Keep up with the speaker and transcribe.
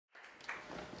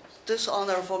This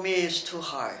honor for me is too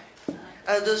high.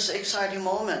 At this exciting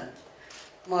moment,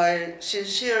 my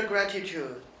sincere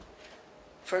gratitude,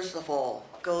 first of all,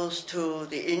 goes to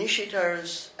the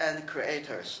initiators and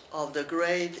creators of the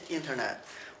great Internet,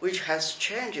 which has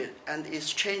changed and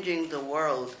is changing the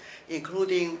world,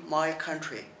 including my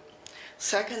country.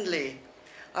 Secondly,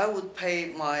 I would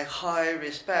pay my high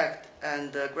respect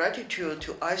and gratitude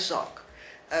to ISOC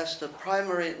as the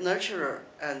primary nurturer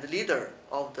and leader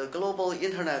of the global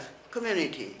Internet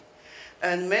community,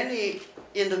 and many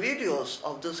individuals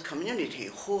of this community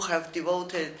who have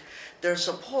devoted their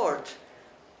support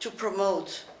to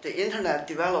promote the Internet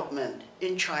development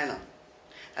in China.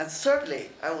 And thirdly,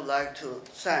 I would like to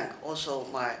thank also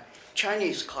my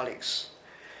Chinese colleagues,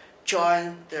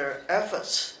 join their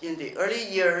efforts in the early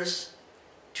years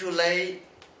to lay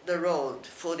the road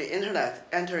for the Internet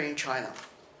entering China.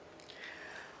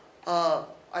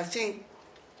 I think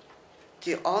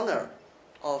the honor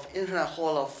of Internet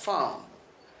Hall of Fame,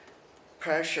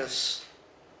 precious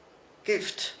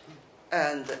gift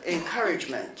and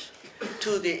encouragement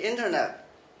to the Internet,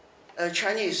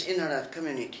 Chinese Internet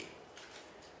community,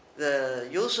 the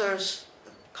users,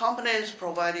 companies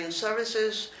providing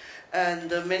services, and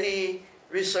the many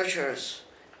researchers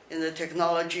in the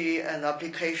technology and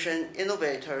application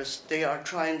innovators. They are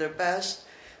trying their best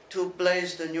to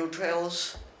blaze the new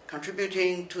trails,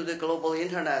 contributing to the global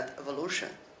Internet evolution.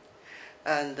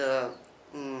 And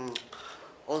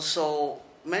also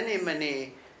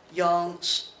many young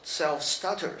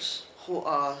self-starters who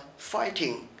are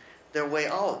fighting their way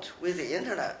out with the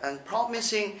Internet and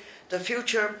promising the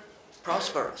future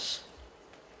prosperous.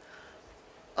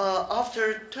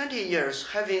 After 20 years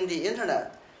having the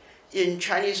Internet in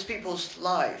Chinese people's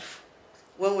life,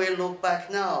 when we look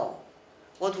back now,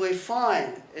 what we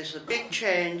find is a big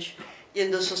change in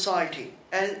the society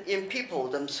and in people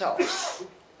themselves.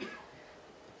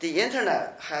 The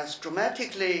Internet has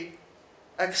dramatically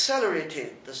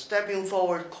accelerated the stepping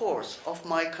forward course of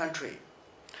my country.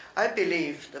 I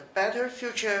believe the better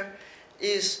future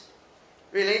is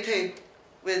related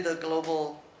with the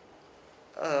global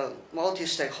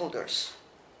multi-stakeholders.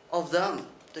 Of them,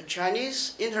 the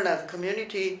Chinese Internet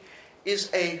community is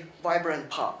a vibrant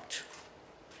part.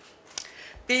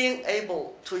 Being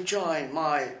able to join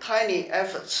my tiny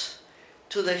efforts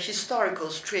to the historical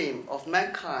stream of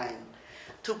mankind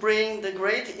to bring the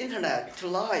great Internet to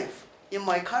life in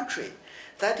my country,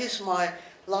 that is my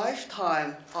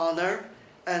lifetime honor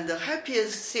and the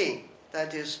happiest thing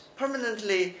that is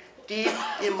permanently deep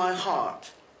in my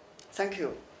heart. Thank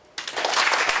you.